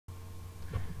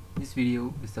This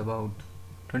video is about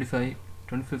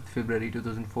 25th February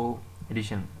 2004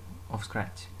 edition of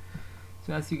Scratch.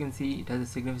 So as you can see, it has a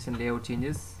significant layout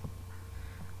changes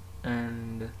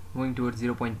and moving towards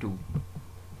 0.2.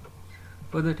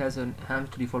 Further, it has an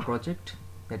enhanced default project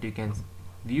that you can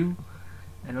view,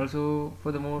 and also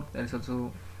furthermore there is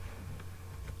also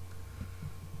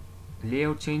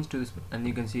layout change to this, and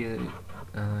you can see a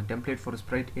template for a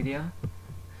sprite area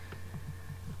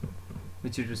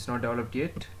which it is not developed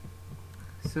yet.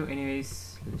 So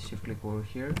anyways, let's shift click over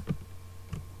here,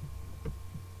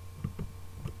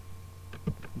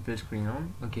 full screen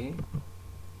on. Okay,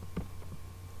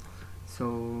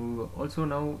 so also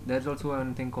now there's also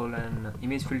one thing called an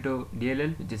image filter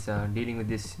DLL, which is dealing with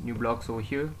this new blocks over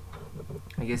here.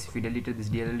 I guess if you deleted this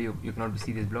DLL, you cannot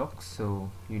see these blocks,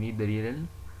 so you need the DLL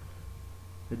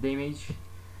with the image.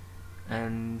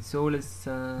 And so let's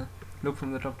look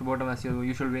from the top to bottom as your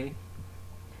usual way.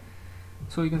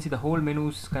 So you can see the whole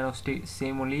menus kind of stay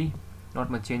same only,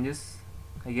 not much changes,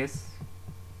 I guess.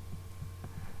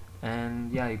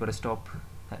 And yeah, you gotta stop,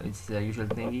 it's the usual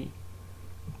thingy,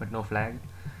 but no flag.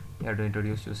 You have to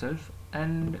introduce yourself.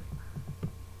 And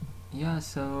yeah,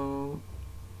 so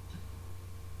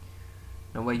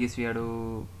now I guess we have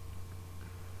to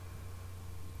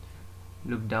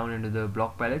look down into the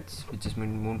block palettes, which is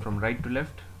moved from right to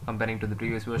left comparing to the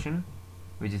previous version,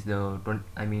 which is the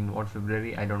what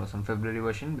February, I don't know, some February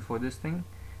version before this thing.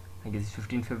 I guess it's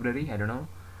 15 February, I don't know.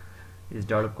 It's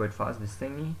developed quite fast, this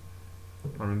thingy,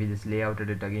 or maybe just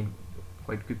layouted it again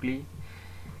quite quickly.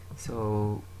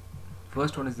 So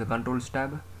first one is the controls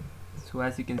tab. So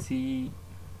as you can see,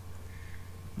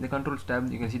 in the controls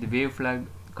tab you can see the wave flag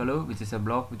color, which is a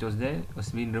block which was there, was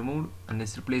being removed and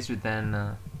is replaced with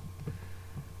an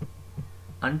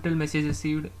until message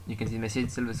received. You can see message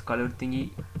itself is colored thingy,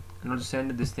 and also send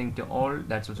this thing to all,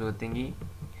 that's also a thingy.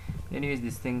 Anyways,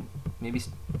 this thing maybe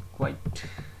quite,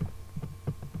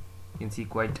 you can see,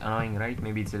 quite annoying, right?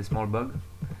 Maybe it's a small bug.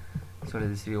 So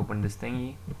let's reopen this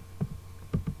thingy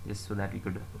just so that we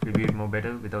could review it more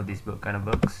better without these kind of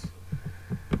bugs.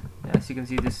 As you can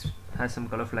see, this has some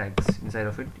color flags inside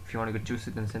of it. If you want to choose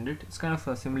it and send it, it's kind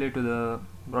of similar to the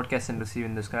broadcast and receive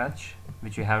in the Scratch,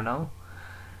 which we have now.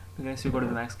 Next we go to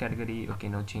the max category. Okay,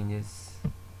 no changes.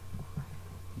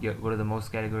 Yeah, go to the mouse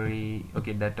category.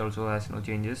 Okay, that also has no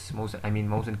changes. Mouse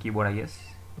and keyboard, I guess.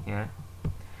 Yeah.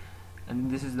 And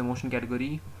this is the motion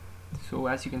category. So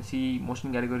as you can see,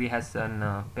 motion category has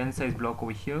an pen size block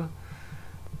over here,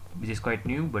 which is quite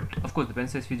new, but of course the pen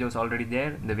size feature was already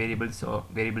there in the variables or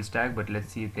variables tag, but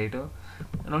let's see it later.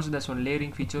 And also there's one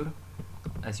layering feature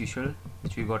as usual,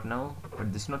 which we got now,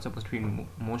 but this is not supposed to be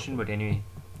motion, but anyway,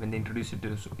 when they introduce it,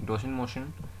 it was in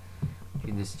motion. You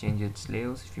can just change its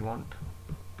layers if you want,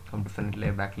 come to front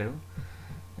layer, back layer,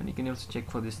 and you can also check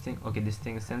for this thing. Okay, this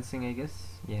thing is sensing, I guess.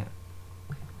 Yeah,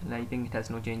 and I think it has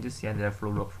no changes. Yeah, there are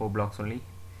four blocks only.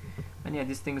 And yeah,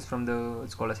 this thing is from the,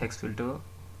 it's called as hex filter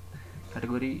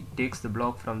category. It takes the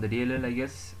block from the DLL, I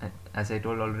guess, as I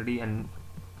told already. And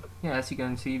yeah, as you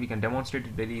can see, we can demonstrate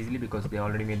it very easily because they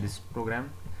already made this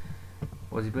program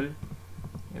possible.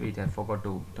 Wait, I forgot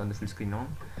to turn the full screen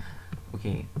on.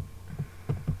 Okay,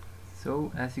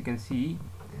 so as you can see,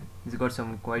 it's got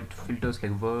some quite filters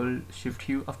like world, shift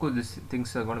hue. Of course these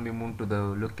things are going to be moved to the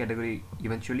look category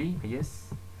eventually, I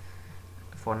guess.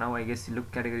 For now, I guess the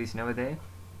look category is never there.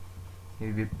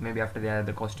 Maybe after they add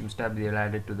the costumes tab, they'll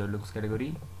add it to the looks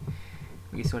category.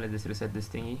 Okay, so let's just reset this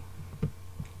thingy.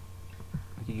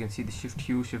 Okay, you can see the shift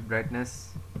hue, shift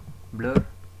brightness, blur.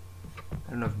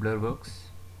 I don't know if blur works.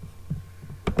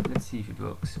 Let's see if it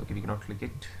works. Okay, we cannot click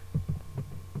it.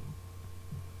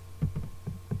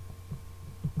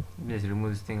 Let's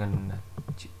remove this thing and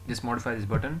just modify this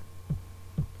button.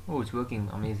 Oh, it's working,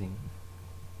 amazing.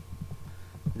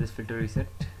 This filter reset.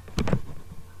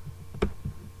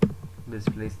 Let's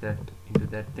place that into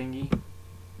that thingy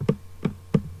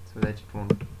so that it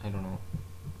won't, I don't know.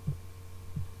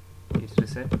 It's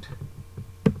reset.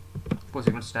 Of course,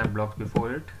 you can stamp blocks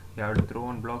before it. You have to throw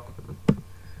one block.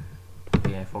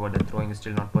 Okay, I forgot that throwing is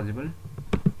still not possible.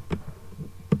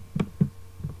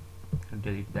 I'll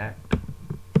delete that.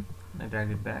 I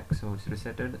dragged it back, so it's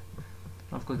resetted.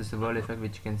 Of course, this is the world effect,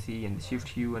 which you can see, and the shift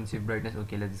hue and shift brightness.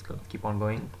 Okay, let's keep on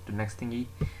going to the next thingy.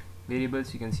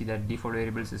 Variables, you can see that default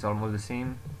variables is almost the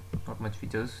same, not much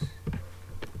features.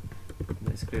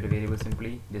 Let's create a variable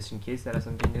simply, just in case there are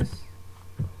some changes.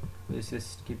 This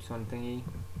just keeps one thingy.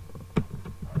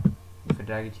 If I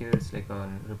drag it here, it's like a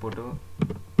reporter.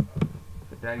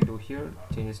 If I drag it over here,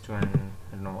 changes to an,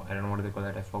 I don't know what do they call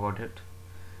that, I forgot it.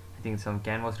 I think it's some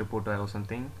canvas reporter or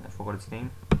something, I forgot its name.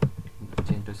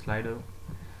 Change to slider.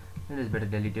 It is better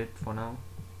delete it for now.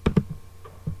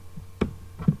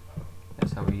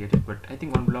 that's how we get it. But I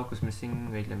think one block was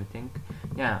missing. Wait, let me think.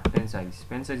 Yeah, pen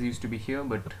size used to be here,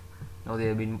 but now they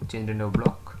have been changed into a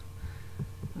block.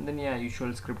 And then yeah,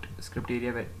 usual script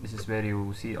area, where this is where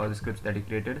you see all the scripts that you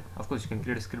created. Of course you can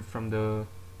create a script from the,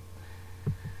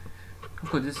 of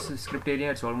course this script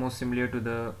area, it's almost similar to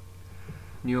the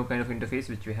new kind of interface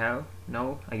which we have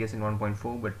now, I guess in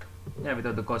 1.4, but yeah,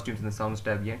 without the costumes and the sounds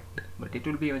tab yet, but it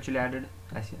will be eventually added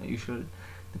as usual.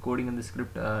 The coding on the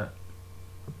script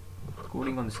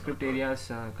area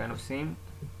is kind of same,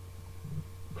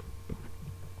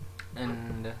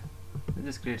 and let's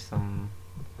just create some,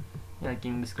 yeah, I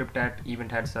think the script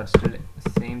event heads are still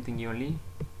same thing only.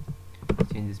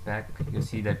 Change this back, you'll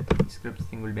see that scripts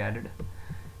thing will be added.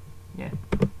 Yeah,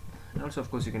 and also of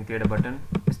course you can create a button.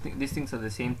 These things are the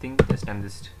same thing, just I'm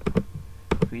just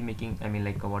remaking, I mean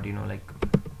like what, you know, like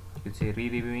you could say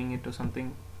re-reviewing it or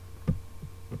something,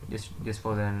 just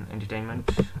for the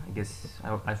entertainment. I guess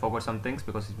I forgot some things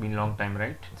because it's been a long time,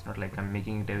 right? It's not like I'm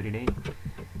making it every day.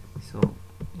 So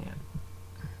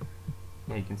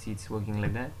yeah, you can see it's working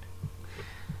like that.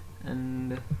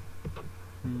 And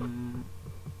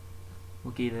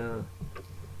okay,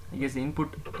 I guess the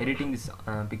input editing these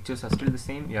pictures are still the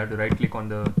same. You have to right click on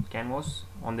the canvas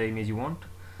on the image you want,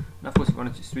 and of course if you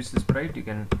want to switch the sprite, you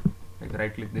can like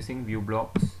right click this thing, view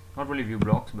blocks, not really view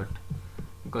blocks, but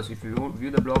because if you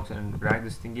view the blocks and drag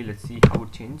this thingy, let's see how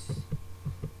it changes.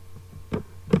 You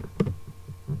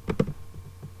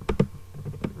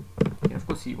can of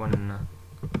course see one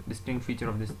distinct feature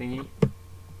of this thingy.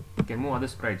 You can move other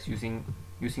sprites using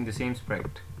the same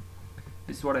sprite.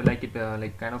 This is what I like it,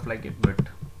 like kind of like it, but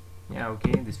yeah,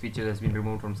 okay, this feature has been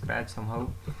removed from Scratch somehow,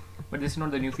 but this is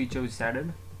not the new feature which is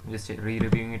added. I'm just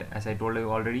re-reviewing it as I told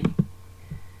you already.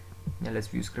 Yeah, let's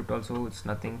view script also. It's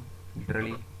nothing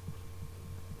literally,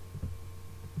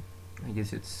 I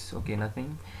guess it's okay,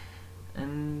 nothing.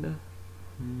 And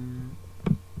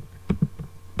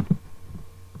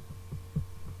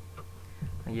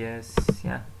I guess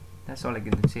yeah, that's all I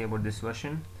can say about this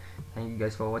version. Thank you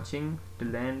guys for watching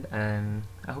till the end, and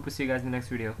I hope to see you guys in the next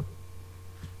video.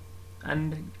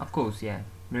 And of course, yeah,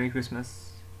 Merry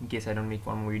Christmas, in case I don't make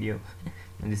one more video.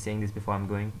 I'm just saying this before I'm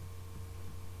going.